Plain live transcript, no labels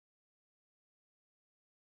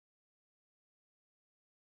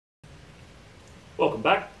Welcome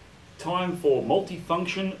back. Time for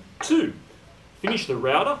multifunction 2. Finished the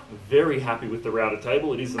router. Very happy with the router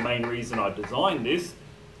table. It is the main reason I designed this.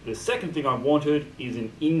 The second thing I wanted is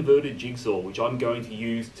an inverted jigsaw, which I'm going to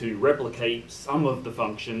use to replicate some of the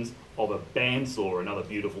functions of a bandsaw, another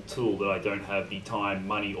beautiful tool that I don't have the time,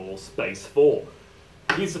 money or space for.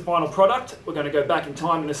 Here's the final product. We're going to go back in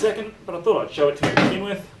time in a second, but I thought I'd show it to you to begin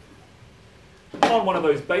with. On one of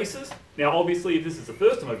those bases. Now obviously if this is the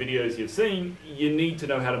first of my videos you've seen, you need to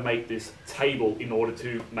know how to make this table in order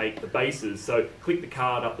to make the bases. So click the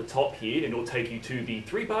card up the top here and it'll take you to the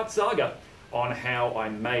 3-part saga on how I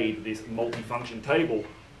made this multifunction table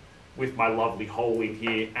with my lovely hole in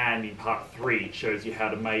here, and in part 3 it shows you how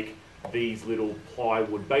to make these little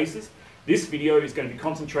plywood bases. This video is going to be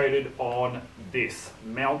concentrated on this,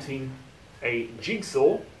 mounting a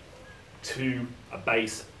jigsaw to a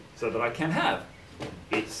base so that I can have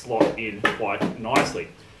it slot in quite nicely.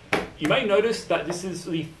 You may notice that this is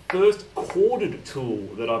the first corded tool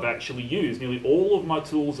that I've actually used. Nearly all of my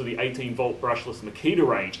tools are the 18-volt brushless Makita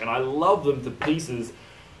range, and I love them to pieces,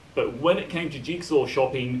 but when it came to jigsaw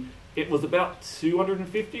shopping, it was about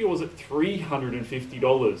 $250 or was it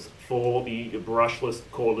 $350 for the brushless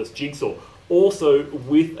cordless jigsaw. Also,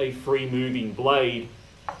 with a free moving blade,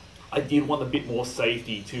 I did want a bit more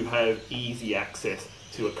safety to have easy access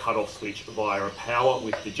to a cutoff switch via a power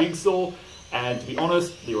with the jigsaw. And to be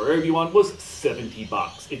honest, the Ryobi one was 70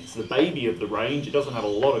 bucks. It's the baby of the range. It doesn't have a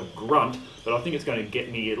lot of grunt, but I think it's going to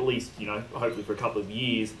get me at least, hopefully for a couple of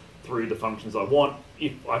years through the functions I want.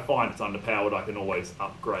 If I find it's underpowered, I can always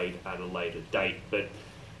upgrade at a later date. But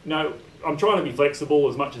no, I'm trying to be flexible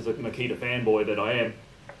as much as a Makita fanboy that I am.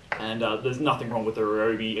 And there's nothing wrong with the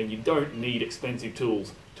Ryobi, and you don't need expensive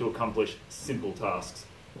tools to accomplish simple tasks.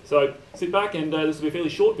 So sit back, and this will be a fairly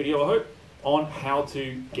short video, I hope, on how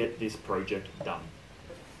to get this project done.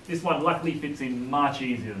 This one luckily fits in much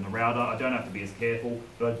easier than the router. I don't have to be as careful,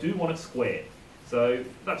 but I do want it square. So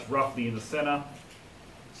that's roughly in the center.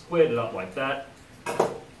 Squared it up like that. And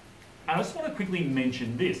I just want to quickly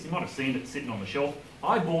mention this. You might have seen it sitting on the shelf.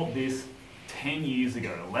 I bought this 10 years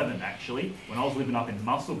ago, 11 actually, when I was living up in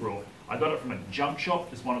Musselbrook. I got it from a junk shop,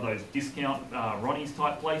 just one of those discount Ronnie's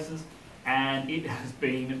type places. And it has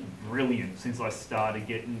been brilliant since I started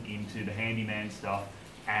getting into the handyman stuff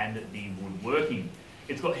and the woodworking.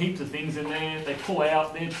 It's got heaps of things in there. They pull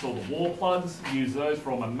out there, it's all the wall plugs. Use those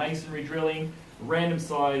for all my masonry drilling. Random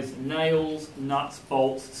size nails, nuts,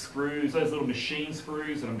 bolts, screws, those little machine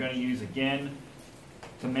screws that I'm going to use again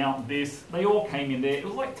to mount this. They all came in there. It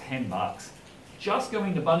was like 10 bucks. Just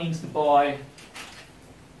going to Bunnings to buy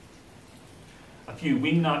a few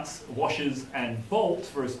wing nuts, washers and bolts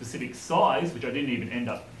for a specific size, which I didn't even end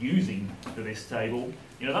up using for this table.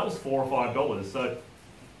 That was $4 or $5. So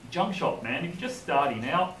junk shop, man, if you're just starting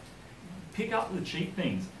out, pick up the cheap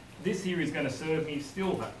things. This here is going to serve me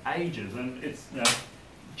still for ages, and it's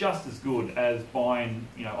just as good as buying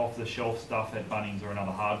off the shelf stuff at Bunnings or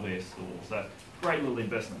another hardware store. So great little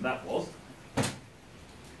investment that was.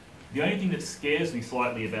 The only thing that scares me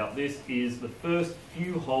slightly about this is the first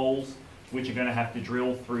few holes which are going to have to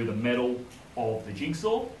drill through the metal of the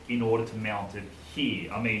jigsaw in order to mount it here.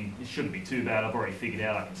 I mean, it shouldn't be too bad. I've already figured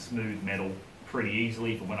out I can smooth metal pretty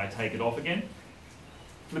easily for when I take it off again.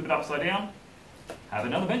 Flip it upside down, have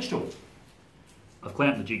another bench tool. I've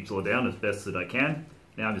clamped the jigsaw down as best that I can.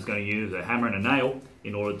 Now I'm just going to use a hammer and a nail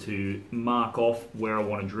in order to mark off where I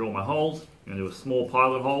want to drill my holes. I'm going to do a small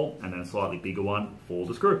pilot hole and then a slightly bigger one for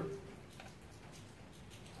the screw.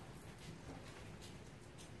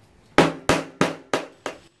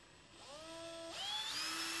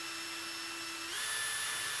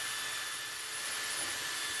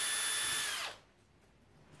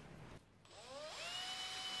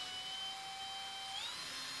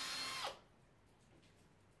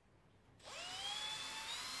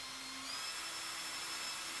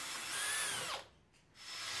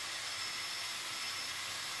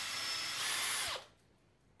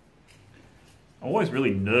 I'm always really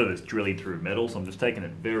nervous drilling through metal, so I'm just taking it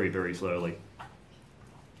very, very slowly.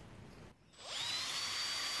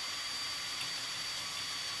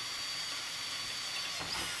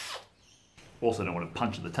 Also don't want to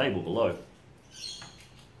punch at the table below.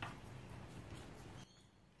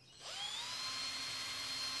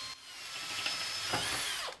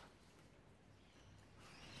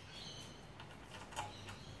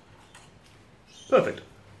 Perfect.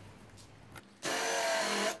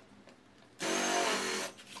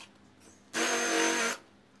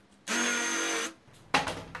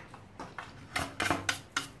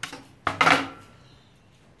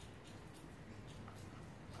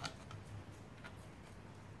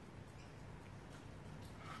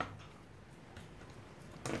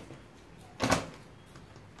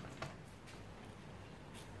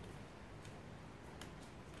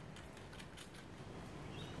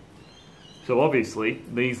 So obviously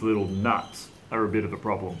these little nuts are a bit of a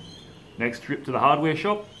problem. Next trip to the hardware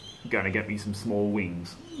shop, I'm going to get me some small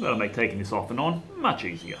wings. That'll make taking this off and on much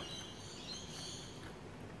easier.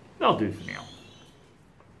 They'll do for now.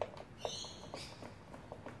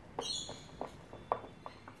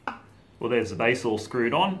 Well, there's the base all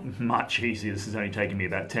screwed on. Much easier. This is only taking me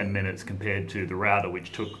about 10 minutes compared to the router,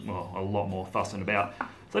 which took, well, a lot more fussing about.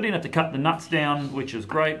 So I didn't have to cut the nuts down, which is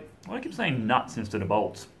great. Why do I keep saying nuts instead of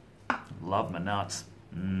bolts? Love my nuts.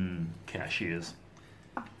 Cashiers.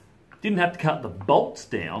 Didn't have to cut the bolts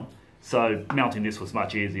down, so mounting this was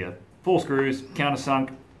much easier. 4 screws,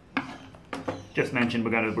 countersunk. Just mentioned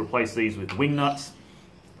we're going to replace these with wing nuts.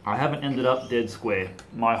 I haven't ended up dead square.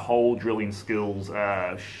 My whole drilling skills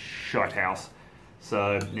are shite house.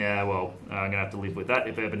 So yeah, well, I'm going to have to live with that.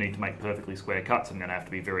 If I ever need to make perfectly square cuts, I'm going to have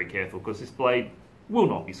to be very careful because this blade will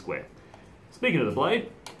not be square. Speaking of the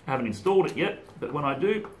blade, I haven't installed it yet, but when I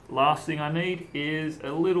do, last thing I need is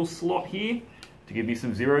a little slot here to give me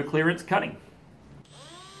some zero clearance cutting.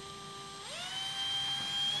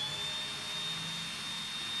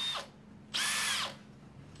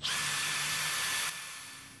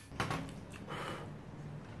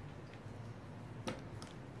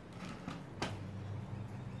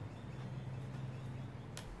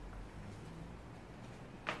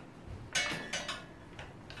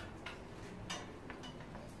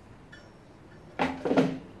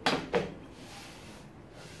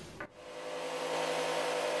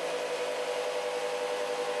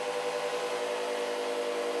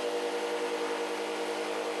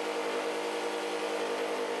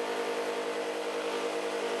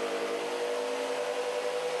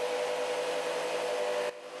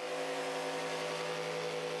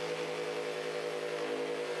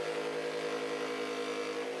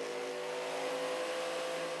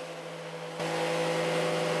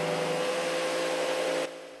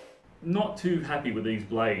 Not too happy with these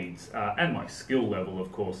blades, and my skill level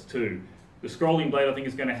of course too. The scrolling blade I think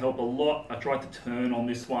is going to help a lot. I tried to turn on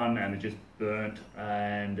this one and it just burnt,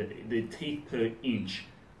 and the teeth per inch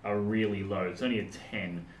are really low. It's only a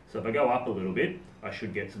 10, so if I go up a little bit I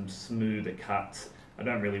should get some smoother cuts. I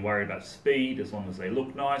don't really worry about speed as long as they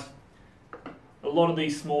look nice. A lot of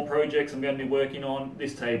these small projects I'm going to be working on,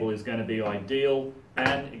 this table is going to be ideal,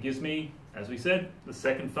 and it gives me, as we said, the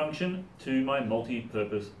second function to my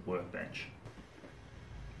multi-purpose workbench.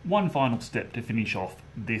 One final step to finish off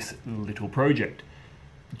this little project.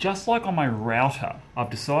 Just like on my router, I've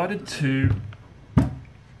decided to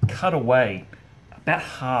cut away about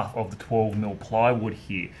half of the 12mm plywood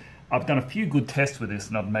here. I've done a few good tests with this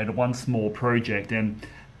and I've made one small project, and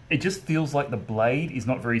it just feels like the blade is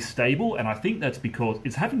not very stable, and I think that's because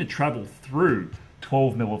it's having to travel through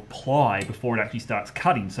 12mm of ply before it actually starts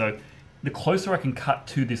cutting. So the closer I can cut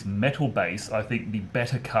to this metal base, I think the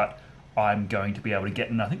better cut I'm going to be able to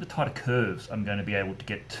get, and I think the tighter curves I'm going to be able to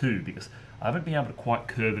get too, because I haven't been able to quite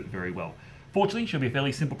curve it very well. Fortunately, it should be a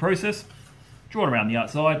fairly simple process. Draw it around the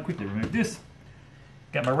outside, quickly remove this,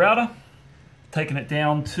 get my router, taking it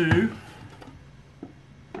down to,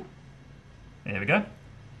 there we go,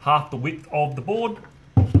 half the width of the board,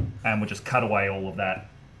 and we'll just cut away all of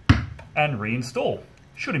that and reinstall.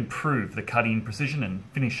 Should improve the cutting precision and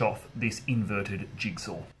finish off this inverted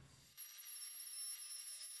jigsaw.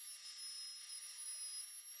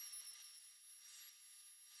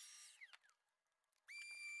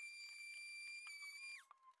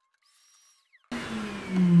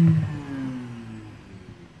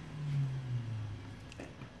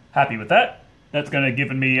 Happy with that. That's going to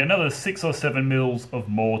give me another 6 or 7 mils of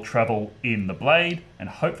more travel in the blade and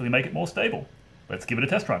hopefully make it more stable. Let's give it a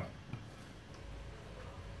test run.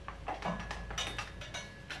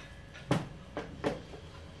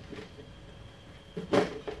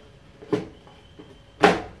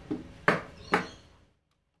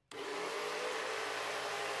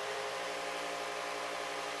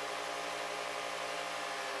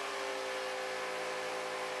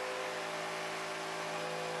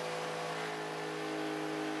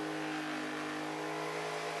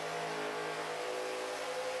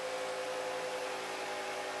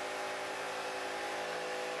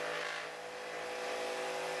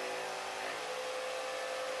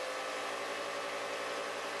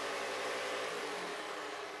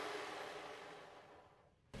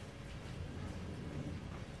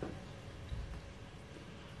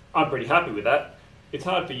 I'm pretty happy with that. It's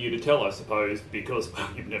hard for you to tell, I suppose, because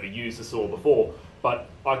you've never used a saw before, but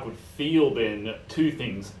I could feel then two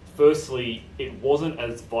things. Firstly, it wasn't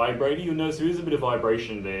as vibrating. You'll notice there is a bit of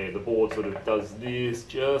vibration there. The board sort of does this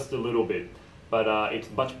just a little bit, but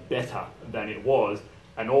it's much better than it was.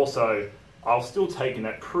 And also, I was still taking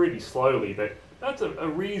that pretty slowly, but That's a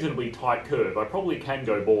reasonably tight curve. I probably can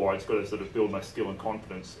go more, I just got to sort of build my skill and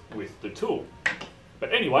confidence with the tool.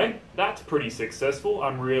 But anyway, that's pretty successful.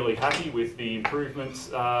 I'm really happy with the improvements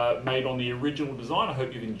made on the original design. I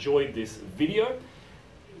hope you've enjoyed this video.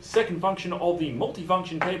 Second function of the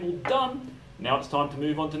multifunction table done. Now it's time to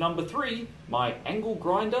move on to number 3, my angle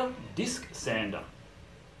grinder disc sander.